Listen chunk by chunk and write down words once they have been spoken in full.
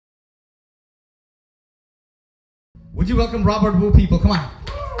Would you welcome Robert Wu, people? Come on.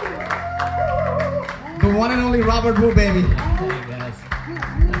 The one and only Robert Wu, baby. Hey, guys.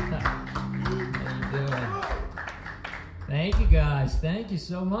 How you doing? Thank you, guys. Thank you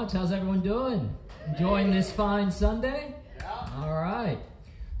so much. How's everyone doing? Enjoying this fine Sunday? Yeah. All right.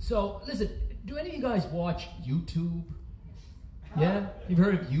 So, listen, do any of you guys watch YouTube? Yeah? You've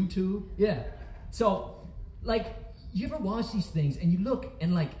heard of YouTube? Yeah. So, like, you ever watch these things and you look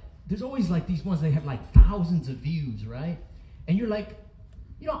and, like, there's always, like, these ones that have, like, thousands of views, right? And you're like,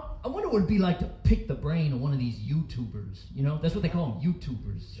 you know, I wonder what it'd be like to pick the brain of one of these YouTubers. You know, that's what they call them,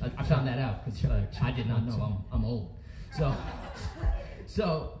 YouTubers. I found that out because I did not know. I'm old. So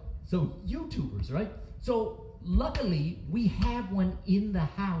YouTubers, right? So luckily, we have one in the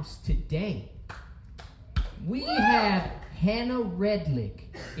house today. We have Hannah Redlich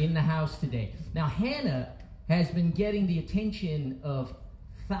in the house today. Now, Hannah has been getting the attention of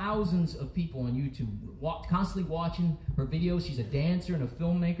thousands of people on YouTube, constantly watching her videos. She's a dancer and a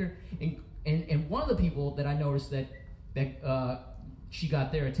filmmaker. And one of the people that I noticed that she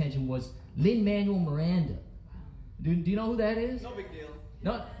got their attention was Lin-Manuel Miranda. Do you know who that is? No big deal.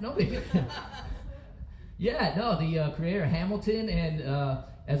 No big deal. Yeah, no, the creator of Hamilton and,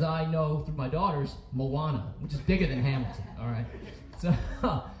 as I know through my daughters, Moana, which is bigger than Hamilton, all right?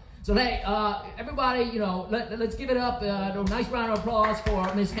 So hey, everybody, you know, let's give it up, a nice round of applause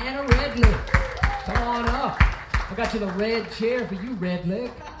for Miss Hannah Redlich. Come on up. I got you the red chair for you,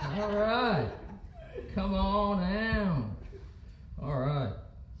 Redlich. All right. Come on down. All right.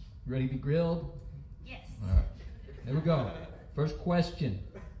 Ready to be grilled? Yes. All right. There we go. First question.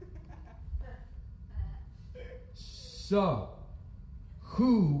 So,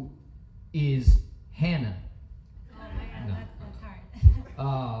 who is Hannah? Oh my God, that's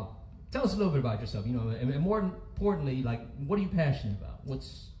hard. Tell us a little bit about yourself. You know, and more importantly, like, what are you passionate about?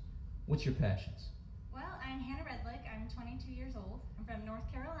 What's your passions? Well, I'm Hannah Redlich. I'm 22 years old. I'm from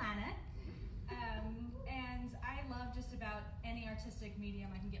North Carolina. And I love just about any artistic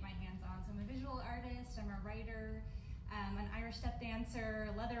medium I can get my hands on. So I'm a visual artist, I'm a writer, an Irish step dancer,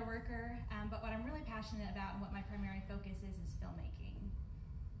 a leather worker. But what I'm really passionate about and what my primary focus is filmmaking.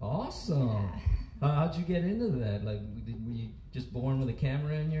 Awesome. Yeah. How'd you get into that? Like, were you just born with a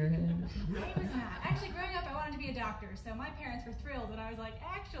camera in your hand? I was not. Actually, growing up, I wanted to be a doctor. So my parents were thrilled when I was like,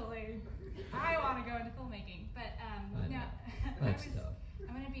 actually, I want to go into filmmaking. But no, that's tough.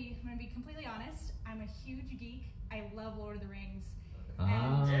 I'm gonna be completely honest. I'm a huge geek. I love Lord of the Rings.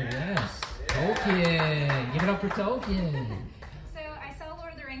 Yes. Tolkien. Give it up for Tolkien. So I saw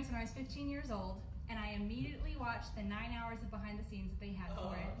Lord of the Rings when I was 15 years old, and I immediately watched the 9 hours of behind the scenes that they had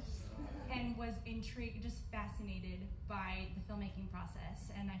for it, and was intrigued, just fascinated by the filmmaking process,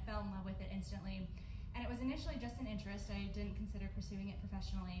 and I fell in love with it instantly. And it was initially just an interest. I didn't consider pursuing it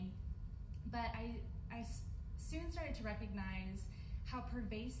professionally, but I soon started to recognize how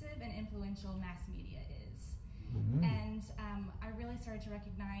pervasive and influential mass media is. Mm-hmm. And I really started to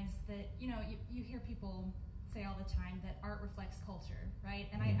recognize that, you know, you hear people say all the time that art reflects culture, right?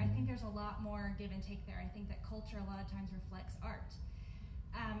 And I think there's a lot more give and take there. I think that culture a lot of times reflects art.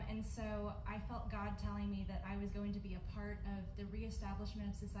 And so I felt God telling me that I was going to be a part of the reestablishment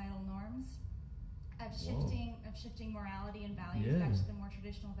of societal norms, of shifting morality and values back to the more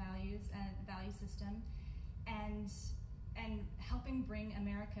traditional values and value system, and helping bring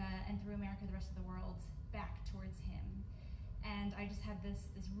America, and through America the rest of the world, back towards Him. And I just had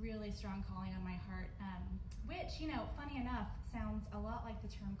this really strong calling on my heart, which, you know, funny enough, sounds a lot like the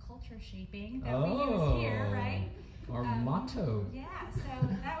term culture shaping that we use here, right? Our motto. Yeah, so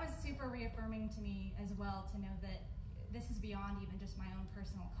that was super reaffirming to me as well, to know that this is beyond even just my own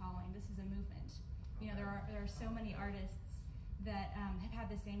personal calling. This is a movement. You know, there are so many artists that have had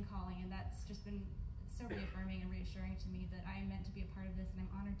the same calling, and that's just been so reaffirming and reassuring to me that I am meant to be a part of this, and I'm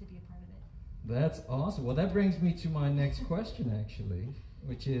honored to be a part of it. That's awesome. Well, that brings me to my next question, actually,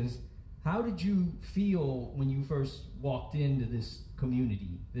 which is, how did you feel when you first walked into this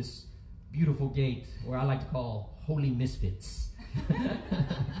community, this beautiful gate, where I like to call Holy Misfits?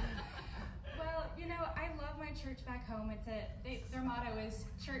 Well, you know, I love my church back home. Their motto is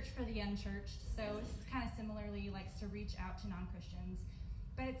church for the unchurched, so it's kind of similarly likes to reach out to non-Christians.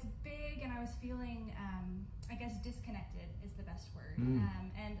 But it's big, and I was feeling, I guess, disconnected is the best word.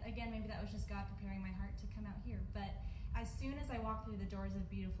 And again, maybe that was just God preparing my heart to come out here. But as soon as I walked through the doors of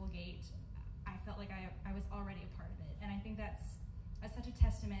Beautiful Gate, I felt like I was already a part of it. And I think that's such a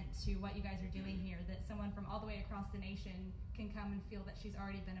testament to what you guys are doing here, that someone from all the way across the nation can come and feel that she's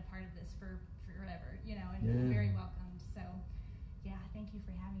already been a part of this for forever, you know, and very welcomed. So, yeah, thank you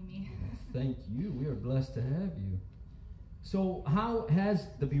for having me. Thank you. We are blessed to have you. So how has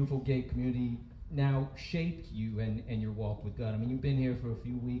the Beautiful Gate community now shaped you and your walk with God? I mean, you've been here for a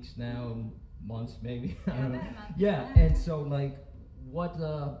few weeks now, months maybe. I don't know. About a month. Yeah, and so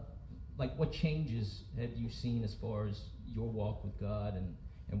what changes have you seen as far as your walk with God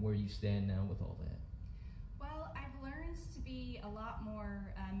and where you stand now with all that? Well, I've learned to be a lot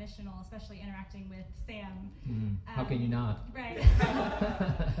more missional, especially interacting with Sam. How can you not? Right.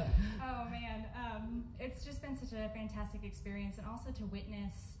 Oh man, it's just been such a fantastic experience, and also to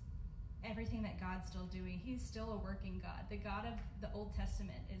witness everything that God's still doing. He's still a working God. The God of the Old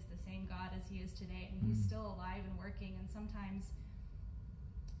Testament is the same God as he is today, and he's still alive and working. And sometimes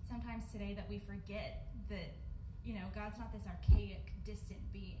today that we forget that, you know, God's not this archaic, distant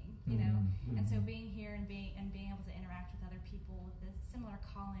being, you know. And so being here and being able to interact with other people with the similar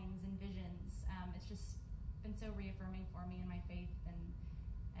callings and visions, it's just been so reaffirming for me in my faith, and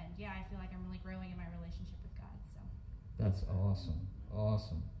yeah, I feel like I'm really growing in my relationship with God. So That's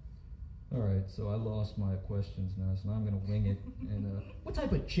awesome. All right, so I lost my questions now, so now I'm going to wing it. And what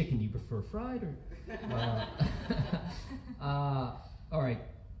type of chicken do you prefer, fried or? All right.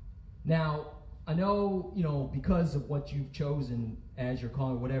 Now, I know, you know, because of what you've chosen as your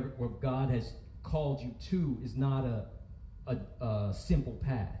calling, whatever, what God has called you to is not a simple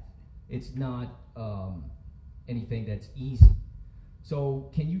path. It's not anything that's easy.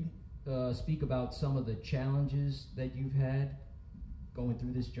 So can you speak about some of the challenges that you've had going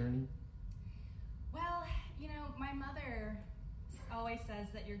through this journey? well, you know, my mother always says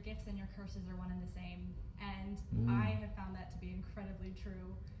that your gifts and your curses are one and the same, and I have found that to be incredibly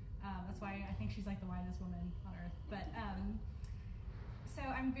true. That's why I think she's like the wisest woman on earth. But so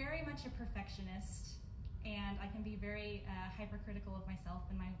I'm very much a perfectionist, and I can be very hypercritical of myself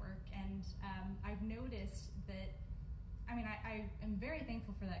and my work. And I've noticed that, I mean, I am very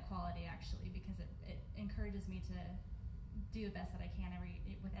thankful for that quality, actually, because it encourages me to do the best that I can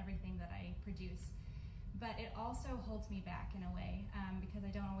with everything that I produce. But it also holds me back in a way, because I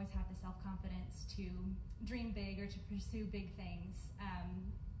don't always have the self-confidence to dream big or to pursue big things.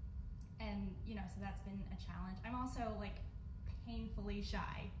 And, you know, so that's been a challenge. I'm also, like, painfully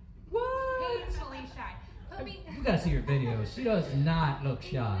shy. What? Painfully shy. Put me... You gotta see her videos. She does not look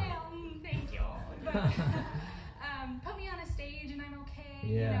shy. Well, thank you. But, put me on a stage and I'm okay. Yeah.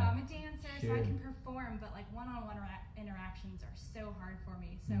 You know, I'm a dancer, so I Sure. can perform, but, like, one-on-one interactions are so hard for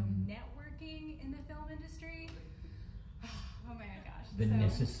me. So networking in the film industry, oh my gosh. The So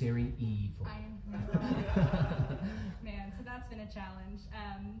necessary evil. Man, so that's been a challenge.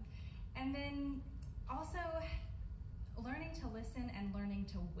 And then also learning to listen and learning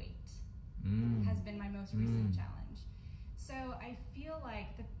to wait has been my most recent challenge. So I feel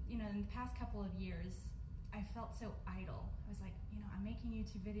like, in the past couple of years, I felt so idle. I was like, you know, I'm making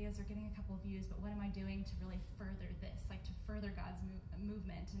YouTube videos, they're getting a couple of views, but what am I doing to really further this, like to further God's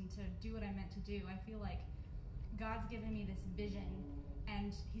movement and to do what I'm meant to do? I feel like God's given me this vision,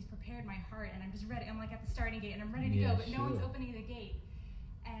 and he's prepared my heart, and I'm just ready. I'm like at the starting gate, and I'm ready to go, but no one's opening the gate.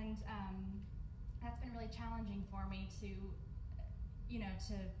 And that's been really challenging for me to, you know,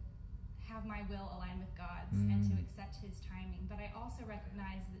 to have my will align with God's and to accept his timing. But I also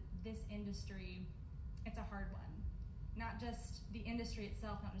recognize that this industry, it's a hard one. Not just the industry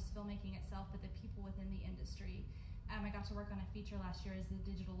itself, not just filmmaking itself, but the people within the industry. I got to work on a feature last year as the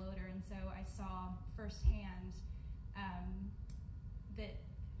digital loader, and so I saw firsthand that,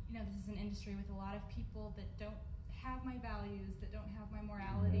 you know, this is an industry with a lot of people that don't have my values, that don't have my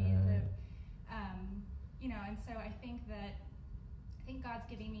morality, and that, you know, and so I think God's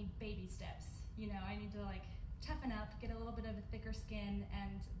giving me baby steps. You know, I need to like toughen up, get a little bit of a thicker skin,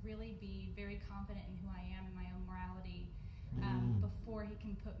 and really be very confident in who I am and my own morality before he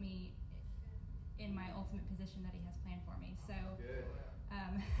can put me in my ultimate position that he has planned for me. So,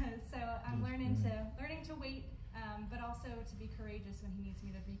 so I'm learning to wait, but also to be courageous when he needs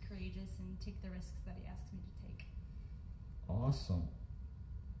me to be courageous and take the risks that he asks me to take. Awesome.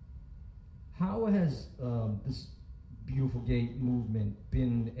 How has this Beautiful Gate movement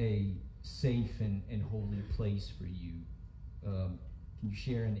been a safe and holy place for you? Can you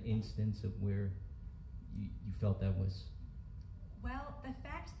share an instance of where you felt that was? Well, the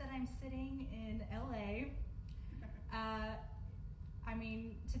fact that I'm sitting in LA, I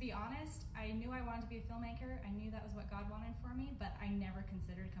mean, to be honest, I knew I wanted to be a filmmaker. I knew that was what God wanted for me, but I never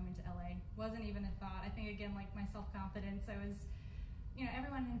considered coming to LA. Wasn't even a thought. I think, again, like my self-confidence, I was, you know,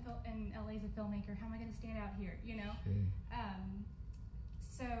 everyone in LA is a filmmaker. How am I going to stand out here, you know?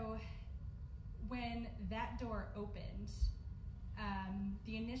 So when that door opened,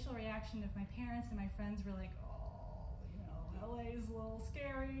 the initial reaction of my parents and my friends were like, oh, you know, LA is a little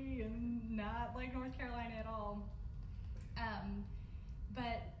scary and not like North Carolina at all.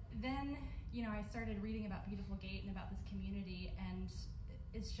 But then, I started reading about Beautiful Gate and about this community, and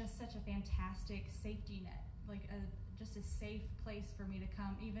it's just such a fantastic safety net, like just a safe place for me to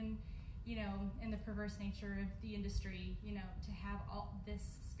come, even, in the perverse nature of the industry, to have all this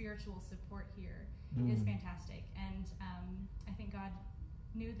spiritual support here is fantastic. And I think God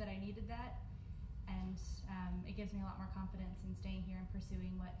knew that I needed that, and it gives me a lot more confidence in staying here and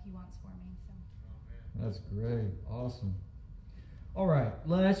pursuing what He wants for me. So. That's great. Awesome. All right,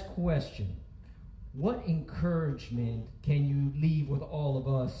 last question. What encouragement can you leave with all of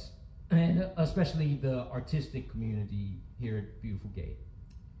us, and especially the artistic community here at Beautiful Gate?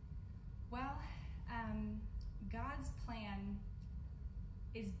 Well, God's plan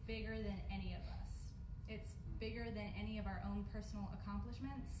is bigger than any of us. It's bigger than any of our own personal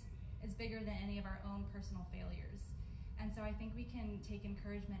accomplishments. It's bigger than any of our own personal failures. And so I think we can take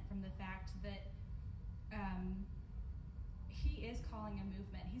encouragement from the fact that He is calling a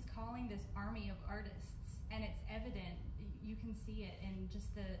movement. He's calling this army of artists, and it's evident. You can see it in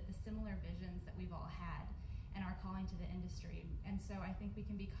just the similar visions that we've all had and our calling to the industry. And so I think we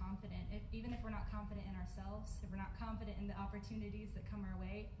can be confident, even if we're not confident in ourselves, if we're not confident in the opportunities that come our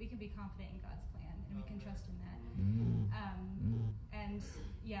way, we can be confident in God's plan, and we can trust in that. And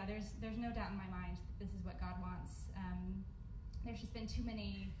yeah, there's no doubt in my mind that this is what God wants. There's just been too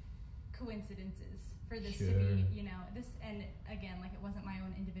many coincidences for this to be, this, and again, like, it wasn't my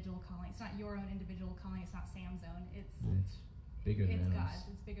own individual calling. It's not your own individual calling. It's not Sam's own. It's bigger than God's. us.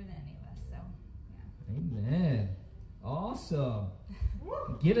 It's bigger than any of us. So, yeah. Amen. Awesome.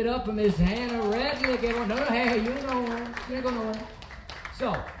 Give it up for Miss Hannah Redlich. No, hey, you ain't going nowhere.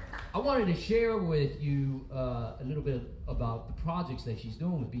 So, I wanted to share with you a little bit about the projects that she's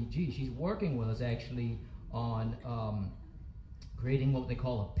doing with BG. She's working with us actually on creating what they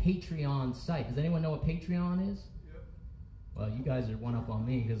call a Patreon site. Does anyone know what Patreon is? Yep. Well, you guys are one up on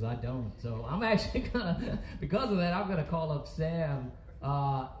me because I don't. So I'm actually gonna, because of that, I'm gonna call up Sam.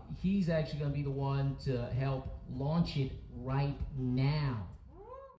 He's actually gonna be the one to help launch it right now.